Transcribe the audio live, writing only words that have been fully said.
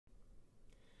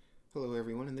Hello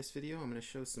everyone, in this video I'm going to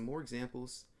show some more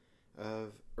examples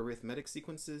of arithmetic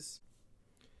sequences.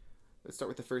 Let's start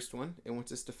with the first one. It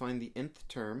wants us to find the nth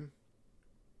term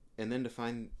and then to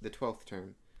find the 12th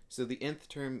term. So the nth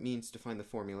term means to find the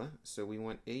formula, so we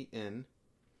want an.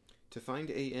 To find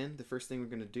an, the first thing we're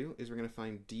going to do is we're going to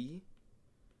find d.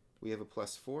 We have a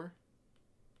plus 4,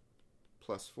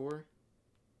 plus 4,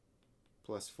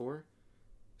 plus 4.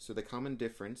 So the common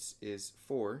difference is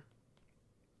 4.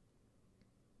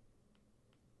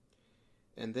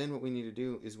 And then what we need to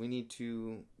do is we need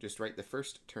to just write the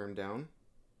first term down.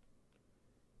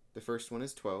 The first one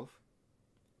is 12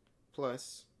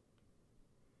 plus,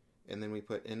 and then we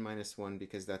put n minus 1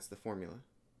 because that's the formula.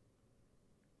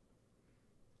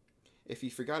 If you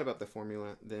forgot about the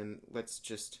formula, then let's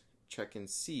just check and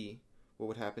see what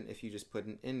would happen if you just put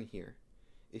an n here.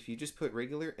 If you just put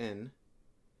regular n,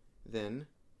 then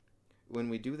when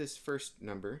we do this first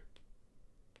number,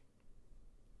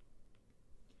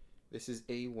 this is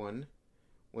a1.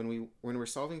 When we're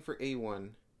solving for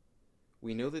a1,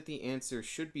 we know that the answer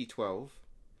should be 12,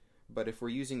 but if we're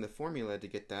using the formula to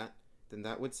get that, then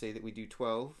that would say that we do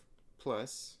 12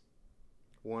 plus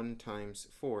 1 times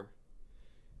 4.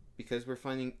 Because we're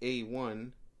finding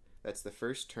a1, that's the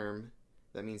first term,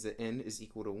 that means that n is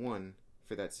equal to 1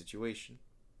 for that situation.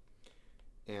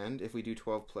 And if we do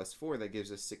 12 plus 4, that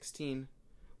gives us 16,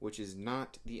 which is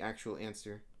not the actual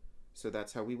answer. So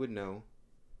that's how we would know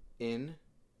n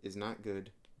is not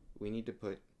good. We need to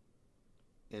put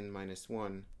n minus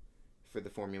 1 for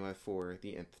the formula for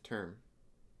the nth term.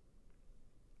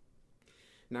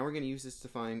 Now we're going to use this to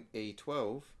find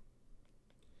a12.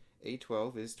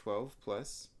 a12 is 12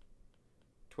 plus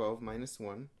 12 minus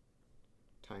 1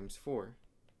 times 4.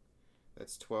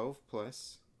 That's 12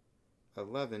 plus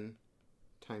 11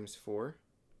 times 4,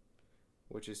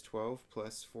 which is 12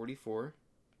 plus 44.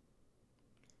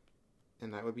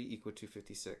 And that would be equal to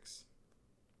 56.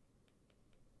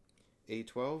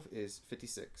 A12 is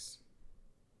 56.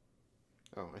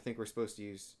 Oh, I think we're supposed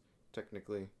to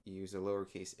technically use a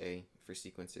lowercase a for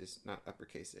sequences, not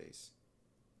uppercase a's.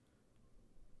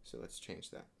 So let's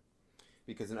change that.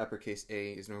 Because an uppercase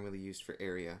A is normally used for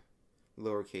area,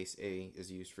 lowercase a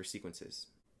is used for sequences.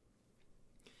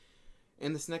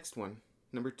 And this next one,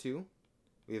 number 2,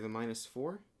 we have a minus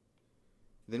 4,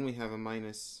 then we have a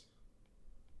minus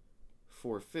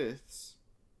 4/5,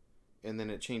 and then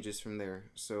it changes from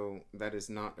there. So that is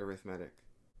not arithmetic.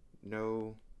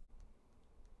 No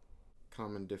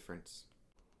common difference.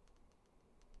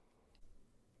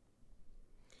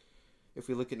 If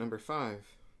we look at number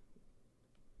 5,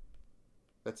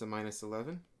 that's a minus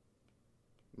 11,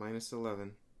 minus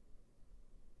 11.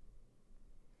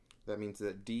 That means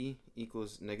that d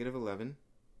equals negative 11.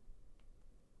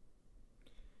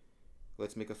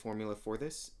 Let's make a formula for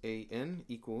this. An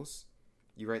equals,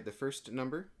 you write the first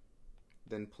number,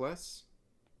 then plus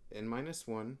n minus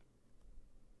 1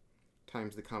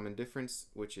 times the common difference,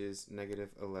 which is negative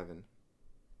 11.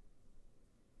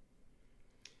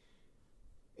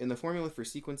 In the formula for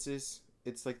sequences,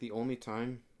 it's like the only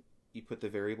time you put the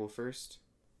variable first,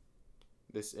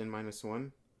 this n minus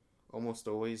 1. Almost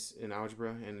always in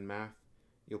algebra and in math,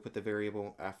 you'll put the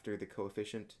variable after the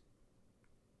coefficient.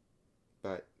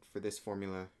 But for this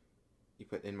formula, you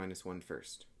put n minus 1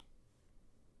 first.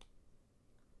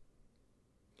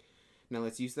 Now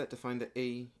let's use that to find the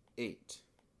a8.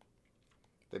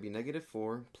 That'd be negative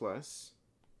 4 plus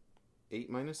 8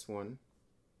 minus 1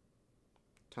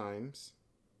 times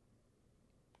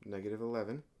negative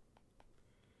 11,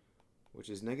 which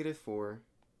is negative 4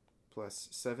 plus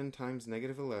 7 times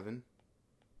negative 11,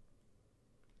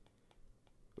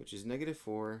 which is negative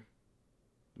 4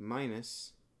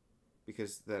 minus,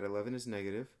 because that 11 is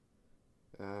negative,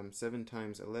 7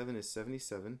 times 11 is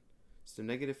 77, so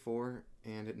negative 4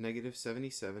 and negative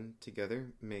 77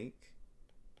 together make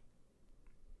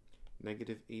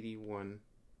negative 81.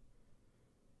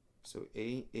 So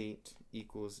a8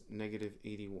 equals negative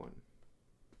 81.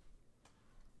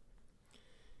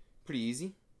 Pretty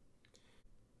easy.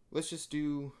 Let's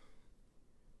do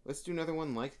another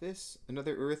one like this,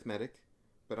 another arithmetic,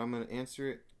 but I'm going to answer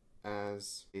it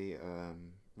as a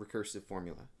recursive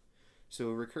formula.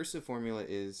 So a recursive formula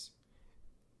is,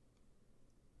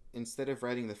 instead of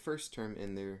writing the first term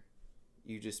in there,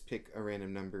 you just pick a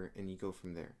random number and you go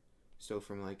from there. So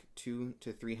from like 2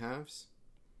 to 3/2,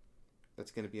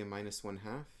 that's going to be a minus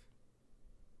 1/2,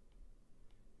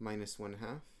 minus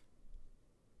 1/2.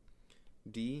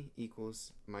 D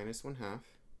equals minus 1/2,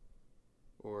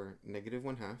 or negative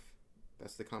 1/2.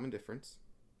 That's the common difference.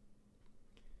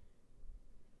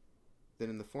 Then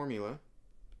in the formula,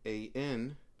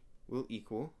 an will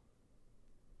equal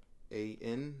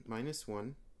an minus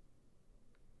 1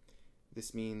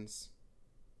 This means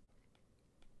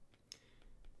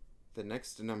the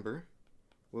next number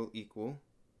will equal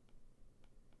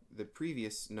the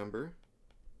previous number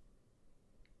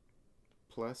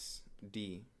plus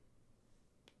d.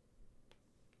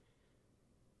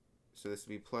 So this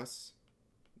would be plus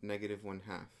negative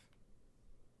 1/2,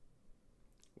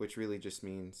 which really just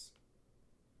means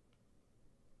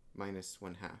minus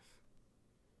 1/2,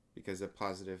 because a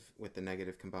positive with the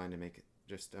negative combine to make it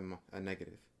just a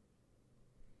negative.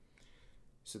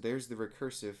 So there's the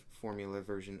recursive formula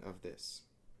version of this.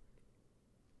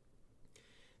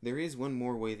 There is one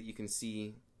more way that you can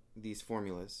see these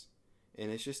formulas,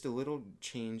 and it's just a little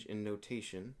change in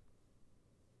notation.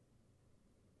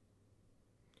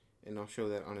 And I'll show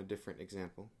that on a different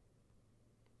example.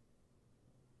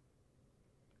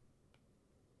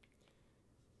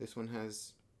 This one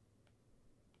has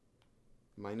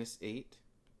 -8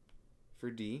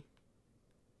 for d.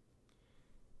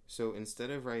 So instead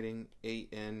of writing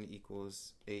an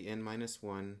equals an minus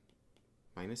 1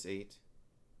 minus 8,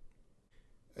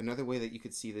 another way that you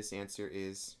could see this answer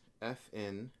is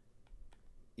fn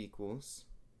equals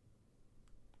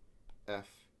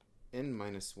fn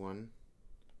minus 1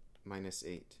 minus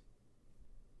 8.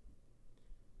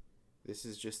 This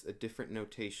is just a different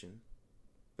notation,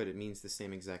 but it means the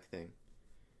same exact thing.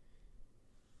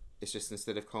 It's just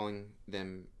instead of calling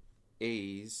them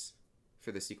a's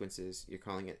for the sequences, you're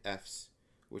calling it f's,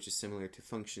 which is similar to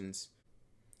functions,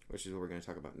 which is what we're going to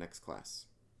talk about next class.